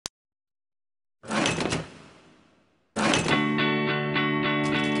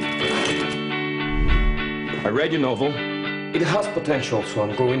read your novel. It has potential, so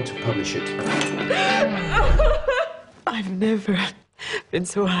I'm going to publish it. I've never been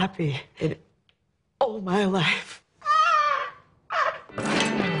so happy in all my life.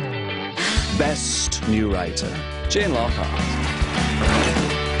 Best New Writer, Jane Lockhart.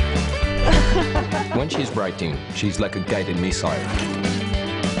 When she's writing, she's like a guided missile.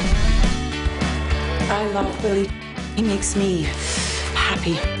 I love Billy. He makes me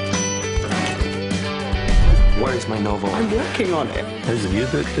happy. Where is my novel? I'm working on it. How's the new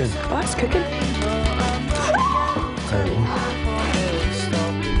book doing? Oh, it's cooking.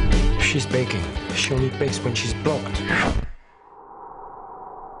 She's baking. She only bakes when she's blocked.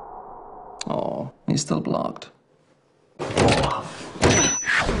 Oh, he's still blocked.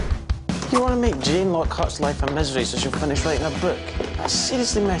 You want to make Jane Lockhart's life a misery so she'll finish writing a book? That's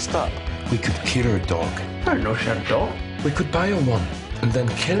seriously messed up. We could kill her dog. I don't know, she had a dog. We could buy her one and then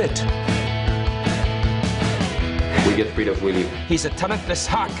kill it. We get rid of Willie. He's a talentless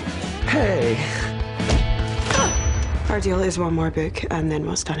hack. Hey. Our deal is one more book, and then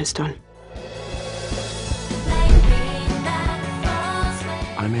what's done is done.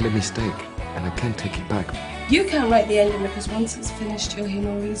 I made a mistake, and I can't take it back. You can't write the ending because once it's finished, you'll hear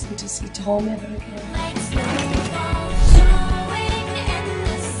no reason to see Tom ever again.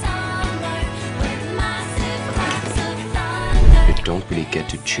 You don't really get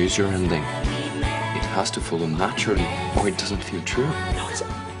to choose your ending. It has to follow naturally, or it doesn't feel true. No one's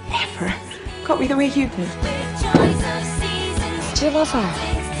ever got me the way you do. Do you love her?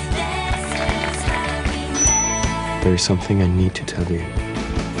 There is something I need to tell you.